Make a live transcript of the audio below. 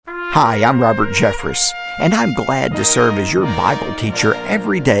Hi, I'm Robert Jeffress, and I'm glad to serve as your Bible teacher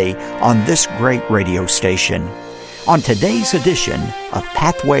every day on this great radio station. On today's edition of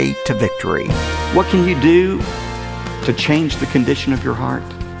Pathway to Victory. What can you do to change the condition of your heart?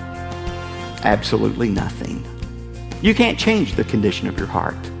 Absolutely nothing. You can't change the condition of your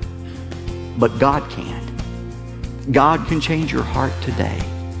heart, but God can. God can change your heart today.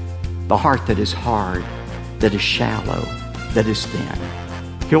 The heart that is hard, that is shallow, that is thin.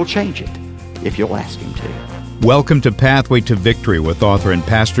 He'll change it if you'll ask Him to. Welcome to Pathway to Victory with author and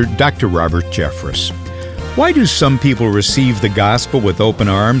pastor Dr. Robert Jeffress. Why do some people receive the gospel with open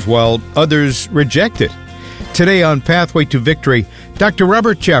arms while others reject it? Today on Pathway to Victory, Dr.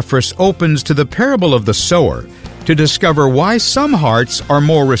 Robert Jeffress opens to the parable of the sower to discover why some hearts are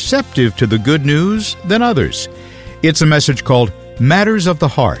more receptive to the good news than others. It's a message called Matters of the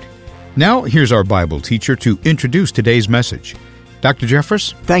Heart. Now, here's our Bible teacher to introduce today's message. Dr.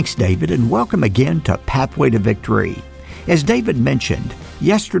 Jeffress? Thanks, David, and welcome again to Pathway to Victory. As David mentioned,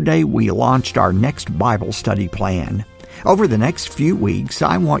 yesterday we launched our next Bible study plan. Over the next few weeks,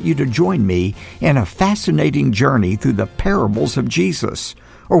 I want you to join me in a fascinating journey through the parables of Jesus,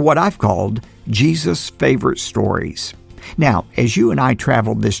 or what I've called Jesus' favorite stories. Now, as you and I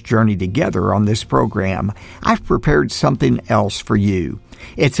travel this journey together on this program, I've prepared something else for you.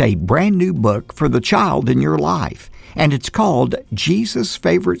 It's a brand new book for the child in your life, and it's called Jesus'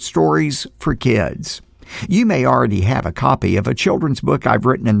 Favorite Stories for Kids. You may already have a copy of a children's book I've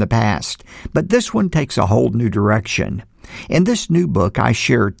written in the past, but this one takes a whole new direction. In this new book, I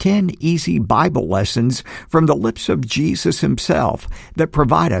share 10 easy Bible lessons from the lips of Jesus himself that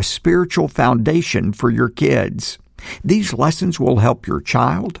provide a spiritual foundation for your kids. These lessons will help your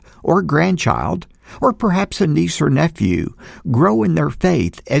child or grandchild, or perhaps a niece or nephew, grow in their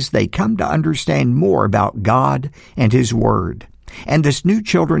faith as they come to understand more about God and His Word. And this new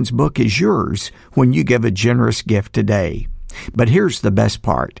children's book is yours when you give a generous gift today. But here's the best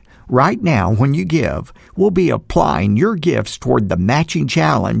part. Right now, when you give, we'll be applying your gifts toward the matching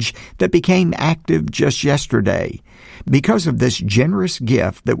challenge that became active just yesterday. Because of this generous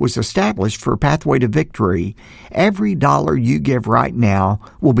gift that was established for Pathway to Victory, every dollar you give right now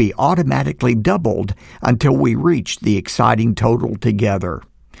will be automatically doubled until we reach the exciting total together.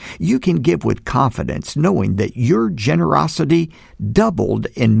 You can give with confidence knowing that your generosity, doubled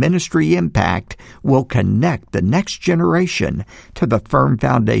in ministry impact, will connect the next generation to the firm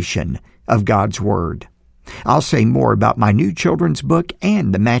foundation of God's Word. I'll say more about my new children's book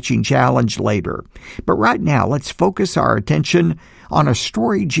and the matching challenge later. But right now, let's focus our attention on a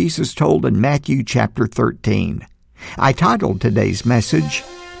story Jesus told in Matthew chapter 13. I titled today's message,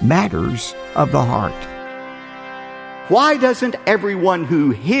 Matters of the Heart. Why doesn't everyone who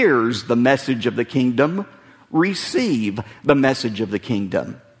hears the message of the kingdom receive the message of the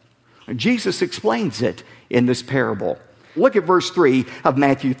kingdom? Jesus explains it in this parable. Look at verse 3 of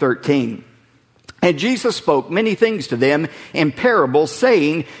Matthew 13. And Jesus spoke many things to them in parables,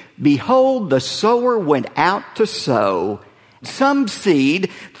 saying, Behold, the sower went out to sow. Some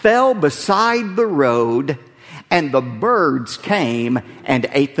seed fell beside the road, and the birds came and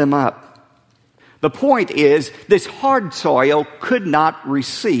ate them up. The point is, this hard soil could not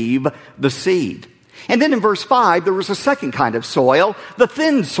receive the seed. And then in verse 5, there was a second kind of soil, the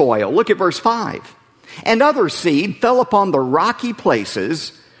thin soil. Look at verse 5. And other seed fell upon the rocky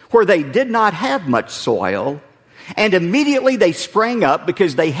places where they did not have much soil, and immediately they sprang up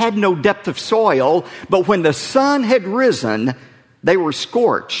because they had no depth of soil, but when the sun had risen, they were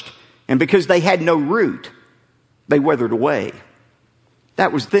scorched, and because they had no root, they withered away.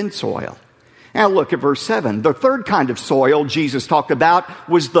 That was thin soil. Now look at verse 7. The third kind of soil Jesus talked about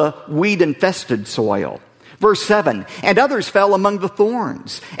was the weed-infested soil. Verse 7, and others fell among the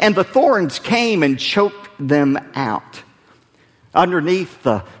thorns, and the thorns came and choked them out. Underneath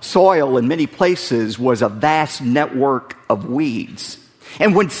the soil in many places was a vast network of weeds.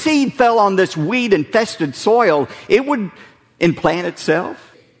 And when seed fell on this weed-infested soil, it would implant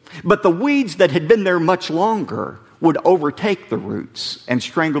itself. But the weeds that had been there much longer would overtake the roots and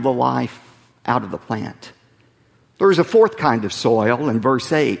strangle the life out of the plant. There was a fourth kind of soil in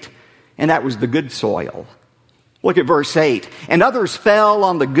verse 8, and that was the good soil. Look at verse 8. And others fell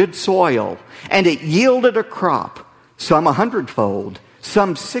on the good soil, and it yielded a crop, some 100-fold,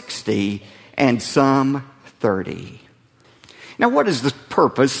 some 60, and some 30. Now, what is the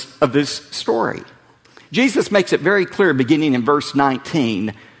purpose of this story? Jesus makes it very clear, beginning in verse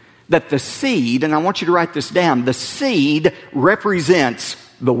 19, that the seed, and I want you to write this down, the seed represents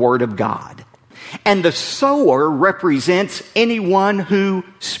the Word of God. And the sower represents anyone who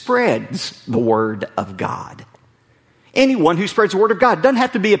spreads the Word of God. Anyone who spreads the word of God. Doesn't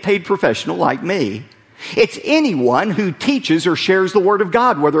have to be a paid professional like me. It's anyone who teaches or shares the word of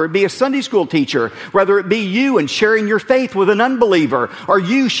God, whether it be a Sunday school teacher, whether it be you and sharing your faith with an unbeliever, or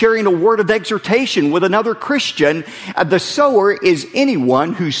you sharing a word of exhortation with another Christian. The sower is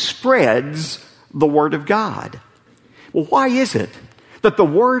anyone who spreads the word of God. Well, why is it that the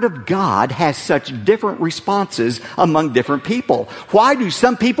word of God has such different responses among different people? Why do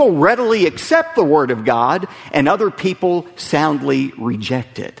some people readily accept the word of God and other people soundly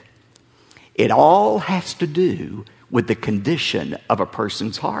reject it? It all has to do with the condition of a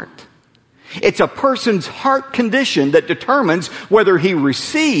person's heart. It's a person's heart condition that determines whether he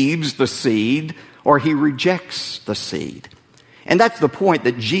receives the seed or he rejects the seed. And that's the point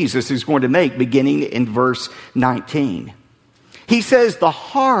that Jesus is going to make beginning in verse 19. He says the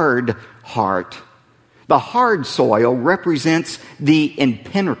hard heart, the hard soil represents the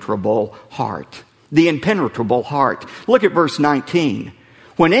impenetrable heart. The impenetrable heart. Look at verse 19.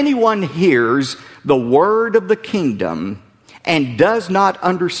 When anyone hears the word of the kingdom and does not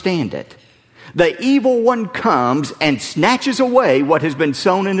understand it, the evil one comes and snatches away what has been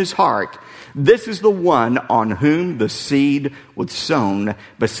sown in his heart. This is the one on whom the seed was sown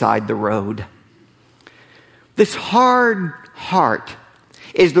beside the road. This hard heart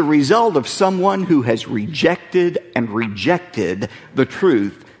is the result of someone who has rejected the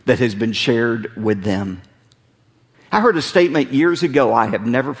truth that has been shared with them. I heard a statement years ago I have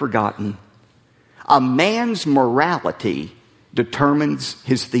never forgotten. A man's morality determines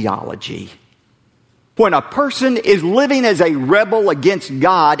his theology. When a person is living as a rebel against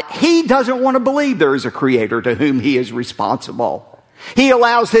God, he doesn't want to believe there is a creator to whom he is responsible. He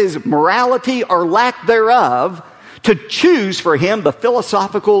allows his morality or lack thereof to choose for him the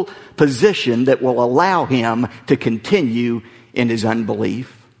philosophical position that will allow him to continue in his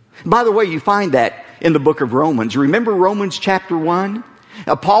unbelief. By the way, you find that in the book of Romans. Remember Romans chapter 1?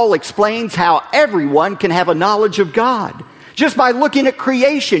 Paul explains how everyone can have a knowledge of God. Just by looking at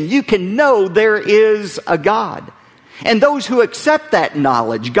creation, you can know there is a God. And those who accept that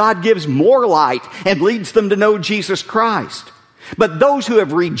knowledge, God gives more light and leads them to know Jesus Christ. But those who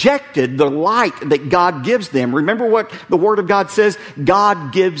have rejected the light that God gives them, remember what the Word of God says?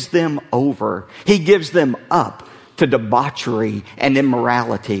 God gives them over. He gives them up to debauchery and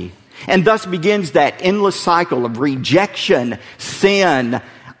immorality. And thus begins that endless cycle of rejection, sin,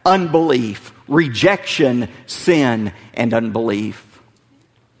 unbelief. Rejection, sin, and unbelief.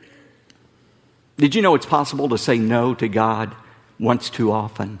 Did you know it's possible to say no to God once too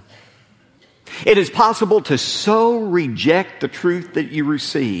often? It is possible to so reject the truth that you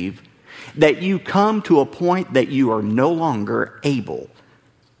receive that you come to a point that you are no longer able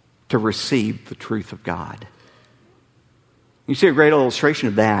to receive the truth of God. You see a great illustration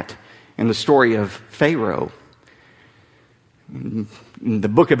of that in the story of Pharaoh. In the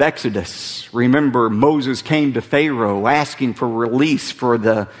book of Exodus, remember Moses came to Pharaoh asking for release for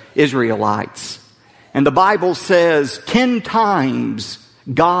the Israelites. And the Bible says 10 times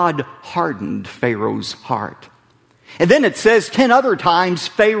God hardened Pharaoh's heart. And then it says 10 other times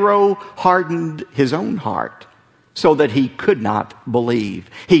Pharaoh hardened his own heart so that he could not believe.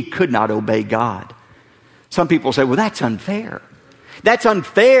 He could not obey God. Some people say, well, that's unfair. That's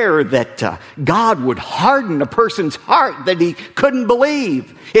unfair that God would harden a person's heart that he couldn't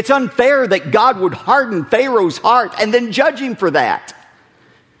believe. It's unfair that God would harden Pharaoh's heart and then judge him for that.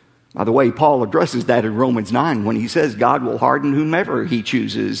 By the way, Paul addresses that in Romans 9 when he says God will harden whomever he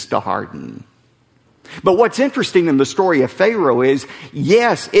chooses to harden. But what's interesting in the story of Pharaoh is,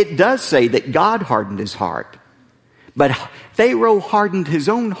 yes, it does say that God hardened his heart. But Pharaoh hardened his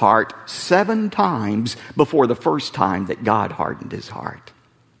own heart 7 times before the first time that God hardened his heart.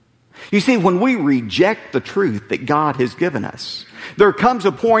 You see, when we reject the truth that God has given us, there comes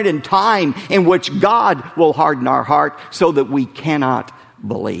a point in time in which God will harden our heart so that we cannot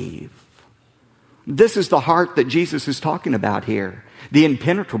believe. This is the heart that Jesus is talking about here, the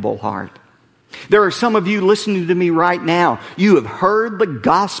impenetrable heart. There are some of you listening to me right now. You have heard the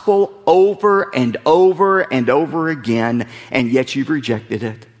gospel over and over and over again, and yet you've rejected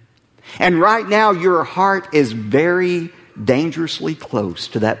it. And right now your heart is very dangerously close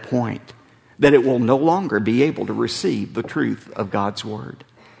to that point that it will no longer be able to receive the truth of God's word.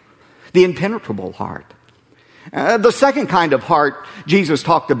 The impenetrable heart. The second kind of heart Jesus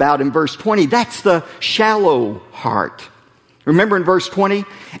talked about in verse 20, that's the shallow heart. Remember in verse 20,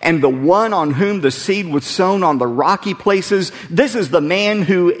 and the one on whom the seed was sown on the rocky places, this is the man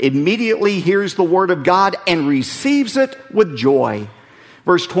who immediately hears the word of God and receives it with joy.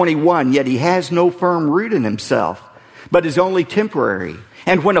 Verse 21, yet he has no firm root in himself, but is only temporary.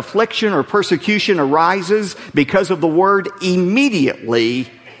 And when affliction or persecution arises because of the word, immediately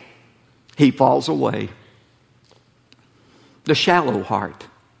he falls away. The shallow heart.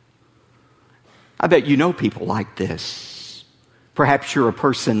 I bet you know people like this. Perhaps you're a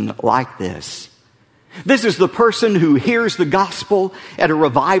person like this. This is the person who hears the gospel at a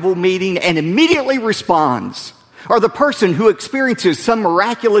revival meeting and immediately responds. Or the person who experiences some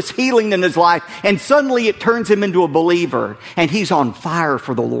miraculous healing in his life and suddenly it turns him into a believer and he's on fire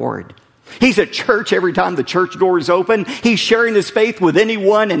for the Lord. He's at church every time the church door is open. He's sharing his faith with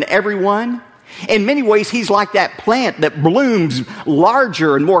anyone and everyone. In many ways, he's like that plant that blooms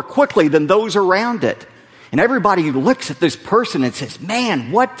larger and more quickly than those around it. And everybody looks at this person and says,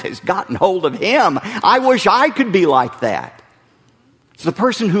 man, what has gotten hold of him? I wish I could be like that. It's the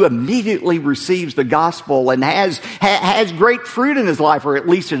person who immediately receives the gospel and has great fruit in his life, or at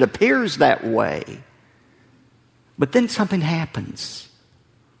least it appears that way. But then something happens.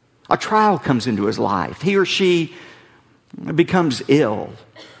 A trial comes into his life. He or she becomes ill,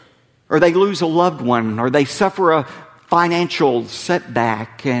 or they lose a loved one, or they suffer a financial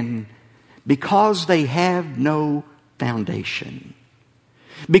setback, and because they have no foundation,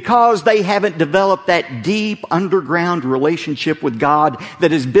 because they haven't developed that deep underground relationship with God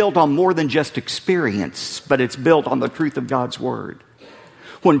that is built on more than just experience, but it's built on the truth of God's Word.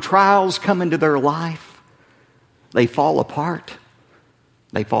 When trials come into their life, they fall apart,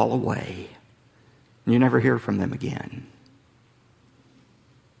 they fall away, and you never hear from them again.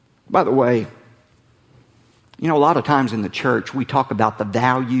 By the way, you know, a lot of times in the church, we talk about the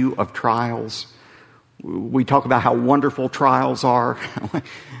value of trials. We talk about how wonderful trials are.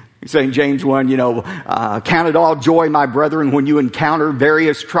 St. James 1, count it all joy, my brethren, when you encounter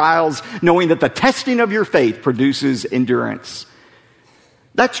various trials, knowing that the testing of your faith produces endurance.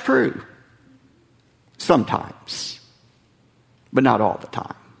 That's true. Sometimes. But not all the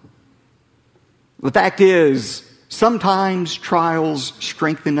time. The fact is, sometimes trials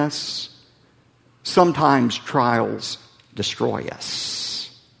strengthen us. Sometimes trials destroy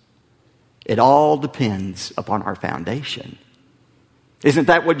us. It all depends upon our foundation. Isn't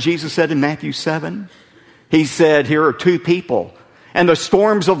that what Jesus said in Matthew 7? He said, here are two people, and the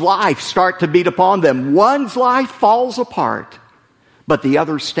storms of life start to beat upon them. One's life falls apart, but the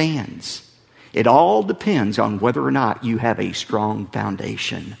other stands. It all depends on whether or not you have a strong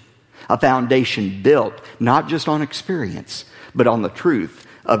foundation. A foundation built not just on experience, but on the truth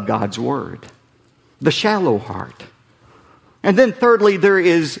of God's Word. The shallow heart. And then thirdly, there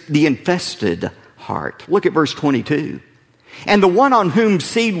is the infested heart. Look at verse 22. And the one on whom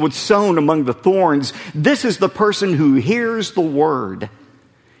seed was sown among the thorns, this is the person who hears the word,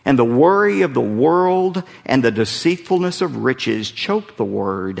 and the worry of the world and the deceitfulness of riches choke the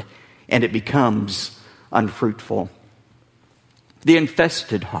word, and it becomes unfruitful. The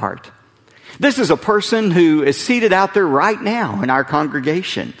infested heart. This is a person who is seated out there right now in our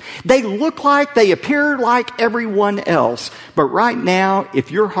congregation. They look like, they appear like everyone else. But right now,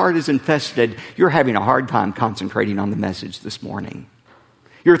 if your heart is infested, you're having a hard time concentrating on the message this morning.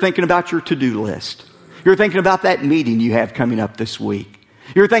 You're thinking about your to-do list. You're thinking about that meeting you have coming up this week.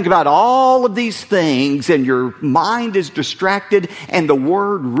 You're thinking about all of these things, and your mind is distracted, and the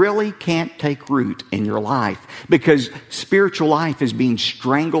Word really can't take root in your life because spiritual life is being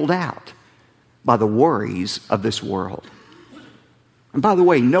strangled out by the worries of this world. And by the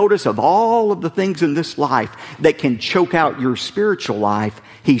way, notice of all of the things in this life that can choke out your spiritual life,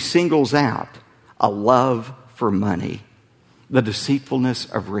 he singles out a love for money, the deceitfulness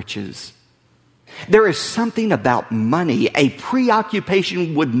of riches. There is something about money, a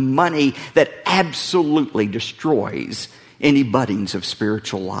preoccupation with money, that absolutely destroys any buddings of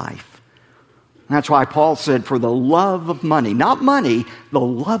spiritual life. And that's why Paul said, for the love of money, not money, the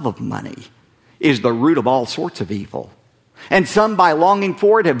love of money is the root of all sorts of evil. And some, by longing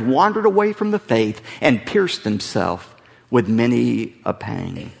for it, have wandered away from the faith and pierced themselves with many a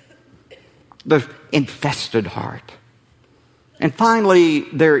pang. The infested heart. And finally,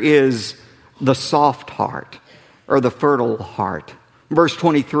 there is the soft heart, or the fertile heart. Verse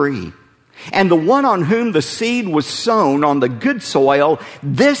 23. And the one on whom the seed was sown on the good soil,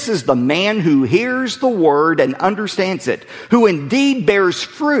 this is the man who hears the word and understands it, who indeed bears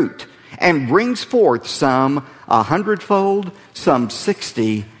fruit and brings forth some 100-fold, some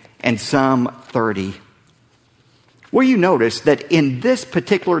 60, and some 30. Well, you notice that in this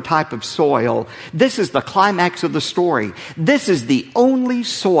particular type of soil, this is the climax of the story. This is the only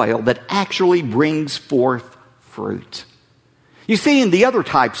soil that actually brings forth fruit. You see, in the other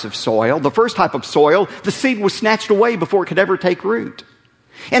types of soil, the first type of soil, the seed was snatched away before it could ever take root.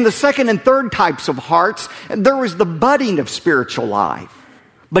 In the second and third types of hearts, there was the budding of spiritual life.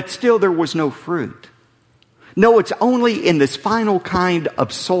 but still there was no fruit. No, it's only in this final kind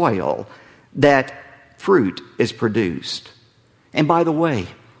of soil that fruit is produced. And by the way,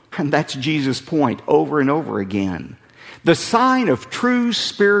 and that's Jesus' point over and over again, the sign of true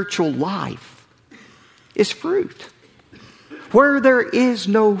spiritual life is fruit. Where there is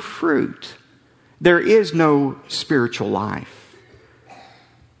no fruit, there is no spiritual life.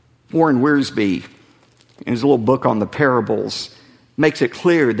 Warren Wiersbe, in his little book on the parables, makes it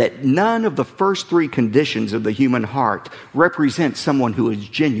clear that none of the first three conditions of the human heart represent someone who is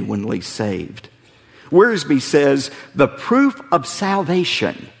genuinely saved. Wiersbe says the proof of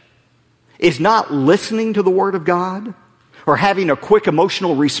salvation is not listening to the Word of God, or having a quick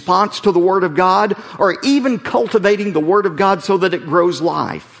emotional response to the Word of God, or even cultivating the Word of God so that it grows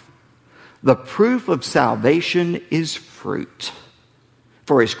life. The proof of salvation is fruit.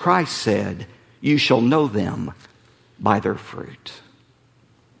 For as Christ said, you shall know them by their fruit.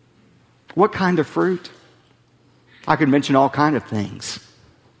 What kind of fruit? I could mention all kinds of things.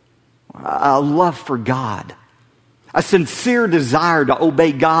 A love for God. A sincere desire to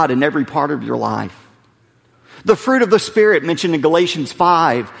obey God in every part of your life. The fruit of the Spirit mentioned in Galatians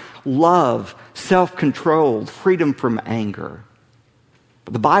 5, love, self-control, freedom from anger.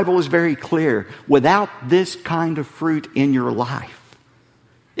 But the Bible is very clear. Without this kind of fruit in your life,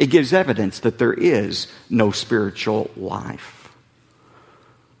 it gives evidence that there is no spiritual life.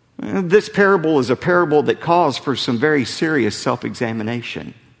 This parable is a parable that calls for some very serious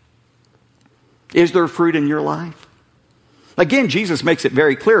self-examination. Is there fruit in your life? Again, Jesus makes it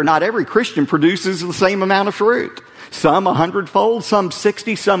very clear, not every Christian produces the same amount of fruit. Some 100-fold, some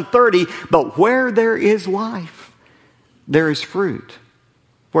 60, some 30. But where there is life, there is fruit.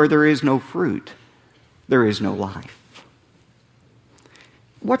 Where there is no fruit, there is no life.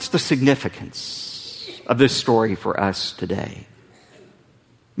 What's the significance of this story for us today?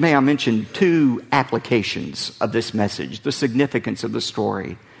 May I mention two applications of this message, the significance of the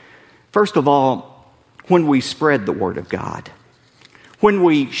story. First of all, when we spread the Word of God, when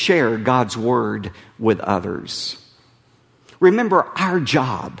we share God's Word with others. Remember, our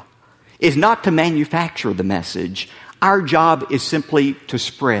job is not to manufacture the message. Our job is simply to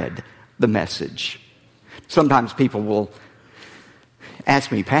spread the message. Sometimes people will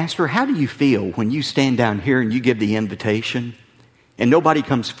ask me, Pastor, how do you feel when you stand down here and you give the invitation and nobody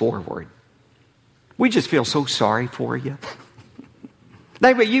comes forward? We just feel so sorry for you.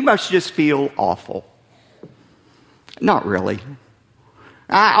 You must just feel awful. Not really.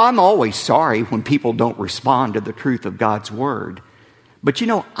 I'm always sorry when people don't respond to the truth of God's Word. But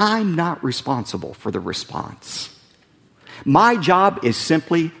I'm not responsible for the response. My job is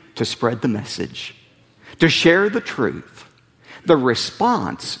simply to spread the message, to share the truth. The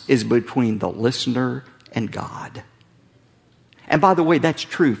response is between the listener and God. And by the way, that's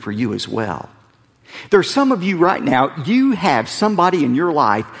true for you as well. There's some of you right now, you have somebody in your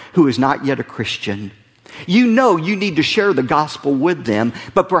life who is not yet a Christian. You know you need to share the gospel with them,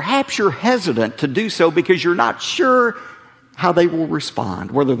 but perhaps you're hesitant to do so because you're not sure how they will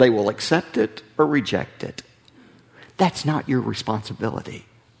respond, whether they will accept it or reject it. That's not your responsibility.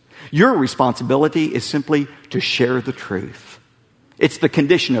 Your responsibility is simply to share the truth. It's the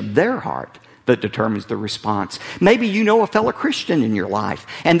condition of their heart that determines the response. Maybe you know a fellow Christian in your life,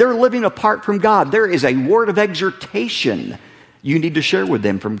 and they're living apart from God. There is a word of exhortation you need to share with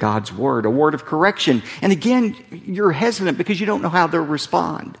them from God's Word, a word of correction. And again, you're hesitant because you don't know how they'll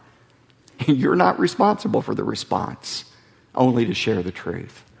respond. You're not responsible for the response, only to share the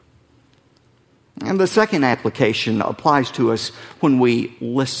truth. And the second application applies to us when we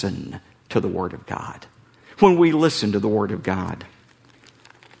listen to the Word of God. When we listen to the Word of God.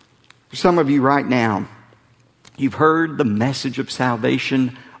 Some of you right now, you've heard the message of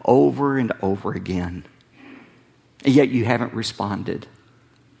salvation over and over again, and yet you haven't responded.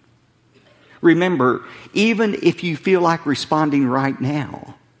 Remember, even if you feel like responding right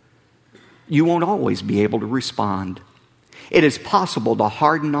now, you won't always be able to respond. It is possible to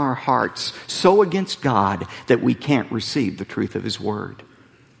harden our hearts so against God that we can't receive the truth of His Word.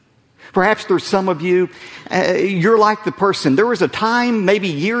 Perhaps there's some of you, you're like the person. There was a time, maybe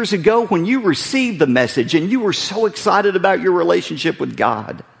years ago, when you received the message and you were so excited about your relationship with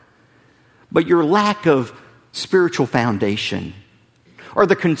God. But your lack of spiritual foundation or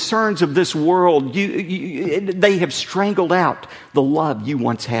the concerns of this world, they have strangled out the love you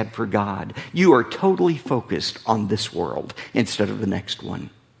once had for God. You are totally focused on this world instead of the next one.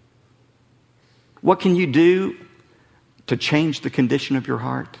 What can you do to change the condition of your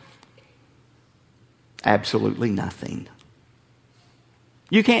heart? Absolutely nothing.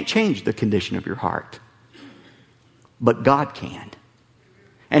 You can't change the condition of your heart, but God can.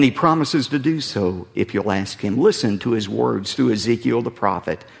 And he promises to do so if you'll ask him. Listen to his words through Ezekiel the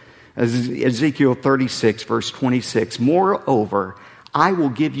prophet. Ezekiel 36, verse 26. Moreover, I will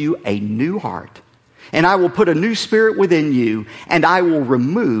give you a new heart, and I will put a new spirit within you, and I will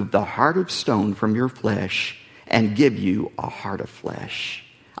remove the heart of stone from your flesh and give you a heart of flesh.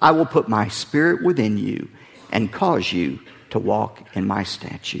 I will put my spirit within you and cause you to walk in my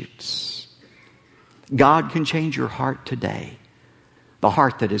statutes. God can change your heart today. The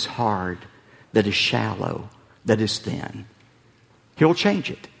heart that is hard, that is shallow, that is thin. He'll change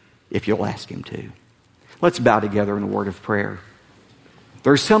it if you'll ask him to. Let's bow together in a word of prayer.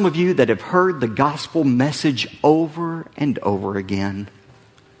 There are some of you that have heard the gospel message over and over again.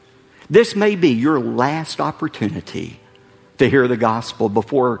 This may be your last opportunity to hear the gospel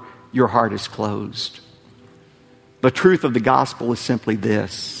before your heart is closed. The truth of the gospel is simply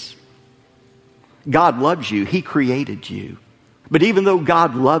this. God loves you. He created you. But even though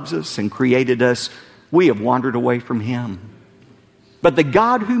God loves us and created us, we have wandered away from him. But the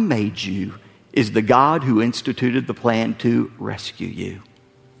God who made you is the God who instituted the plan to rescue you.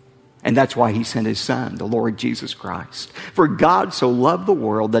 And that's why he sent his Son, the Lord Jesus Christ. For God so loved the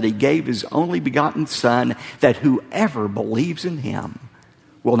world that he gave his only begotten Son, that whoever believes in him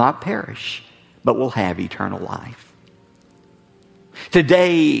will not perish, but will have eternal life.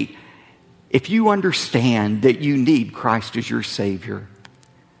 Today, if you understand that you need Christ as your Savior,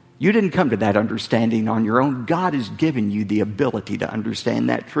 you didn't come to that understanding on your own. God has given you the ability to understand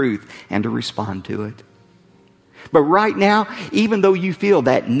that truth and to respond to it. But right now, even though you feel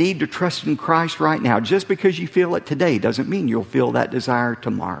that need to trust in Christ right now, just because you feel it today doesn't mean you'll feel that desire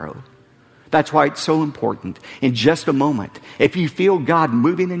tomorrow. That's why it's so important. In just a moment, if you feel God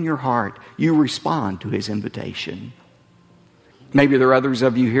moving in your heart, you respond to his invitation. Maybe there are others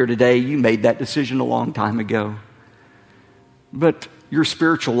of you here today, you made that decision a long time ago. But your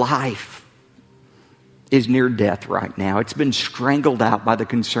spiritual life is near death right now. It's been strangled out by the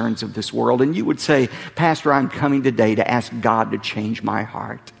concerns of this world. And you would say, Pastor, I'm coming today to ask God to change my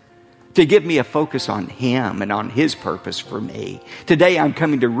heart, to give me a focus on him and on his purpose for me. Today I'm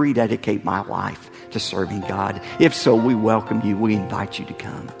coming to rededicate my life to serving God. If so, we welcome you. We invite you to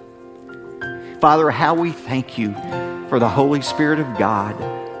come. Father, how we thank you for the Holy Spirit of God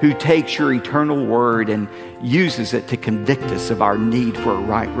who takes your eternal word and uses it to convict us of our need for a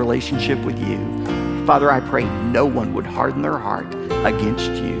right relationship with you. Father, I pray no one would harden their heart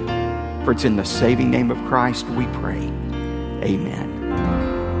against you. For it's in the saving name of Christ we pray. Amen.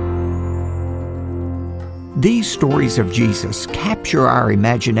 These stories of Jesus capture our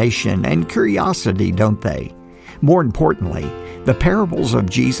imagination and curiosity, don't they? More importantly, the parables of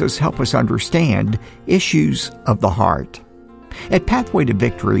Jesus help us understand issues of the heart. At Pathway to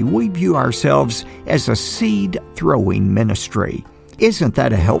Victory, we view ourselves as a seed-throwing ministry. Isn't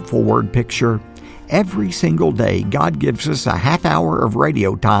that a helpful word picture? Every single day, God gives us a half hour of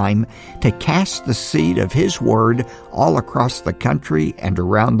radio time to cast the seed of his word all across the country and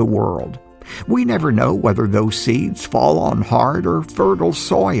around the world. We never know whether those seeds fall on hard or fertile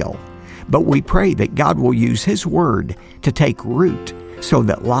soil, but we pray that God will use his word to take root so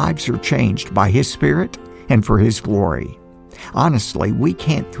that lives are changed by his Spirit and for his glory. Honestly, we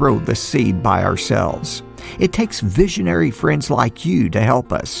can't throw the seed by ourselves. It takes visionary friends like you to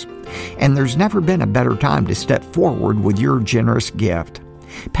help us. And there's never been a better time to step forward with your generous gift.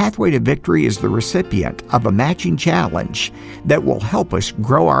 Pathway to Victory is the recipient of a matching challenge that will help us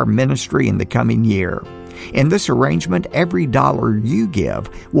grow our ministry in the coming year. In this arrangement, every dollar you give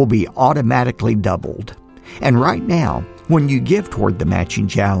will be automatically doubled. And right now, when you give toward the matching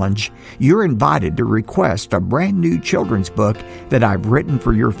challenge, you're invited to request a brand new children's book that I've written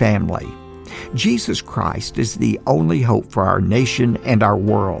for your family. Jesus Christ is the only hope for our nation and our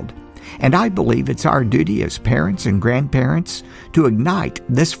world. And I believe it's our duty as parents and grandparents to ignite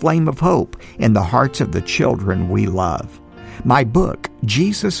this flame of hope in the hearts of the children we love. My book,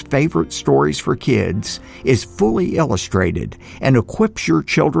 Jesus' Favorite Stories for Kids, is fully illustrated and equips your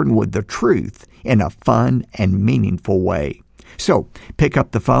children with the truth in a fun and meaningful way. So, pick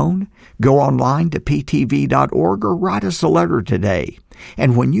up the phone, go online to ptv.org, or write us a letter today.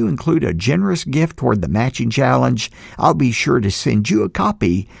 And when you include a generous gift toward the matching challenge, I'll be sure to send you a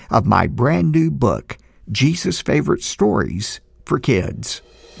copy of my brand new book, Jesus' Favorite Stories for Kids.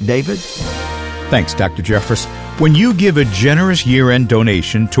 David? Thanks, Dr. Jeffress. When you give a generous year-end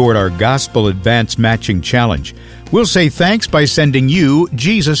donation toward our Gospel Advance Matching Challenge, we'll say thanks by sending you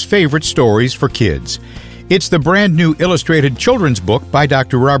Jesus' Favorite Stories for Kids. It's the brand new illustrated children's book by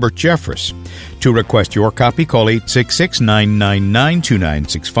Dr. Robert Jeffress. To request your copy, call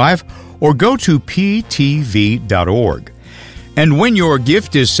 866-999-2965 or go to ptv.org. And when your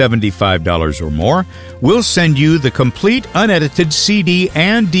gift is $75 or more, we'll send you the complete unedited CD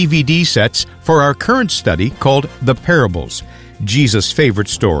and DVD sets for our current study called The Parables, Jesus' favorite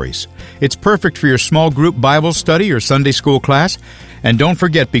stories. It's perfect for your small group Bible study or Sunday school class. And don't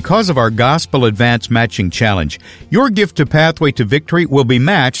forget, because of our Gospel Advance Matching Challenge, your gift to Pathway to Victory will be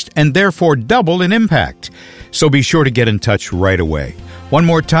matched and therefore double in impact. So be sure to get in touch right away. One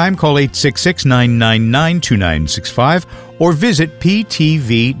more time, call 866-999-2965 or visit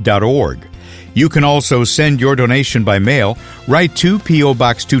ptv.org. You can also send your donation by mail. Write to P.O.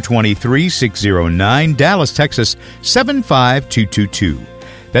 Box 223, 609, Dallas, Texas, 75222.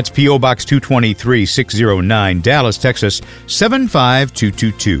 That's P.O. Box 223, 609, Dallas, Texas,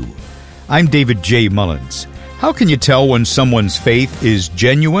 75222. I'm David J. Mullins. How can you tell when someone's faith is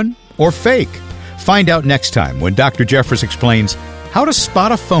genuine or fake? Find out next time when Dr. Jeffress explains how to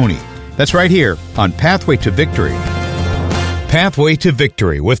spot a phony. That's right here on Pathway to Victory. Pathway to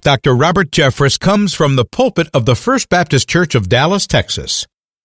Victory with Dr. Robert Jeffress comes from the pulpit of the First Baptist Church of Dallas, Texas.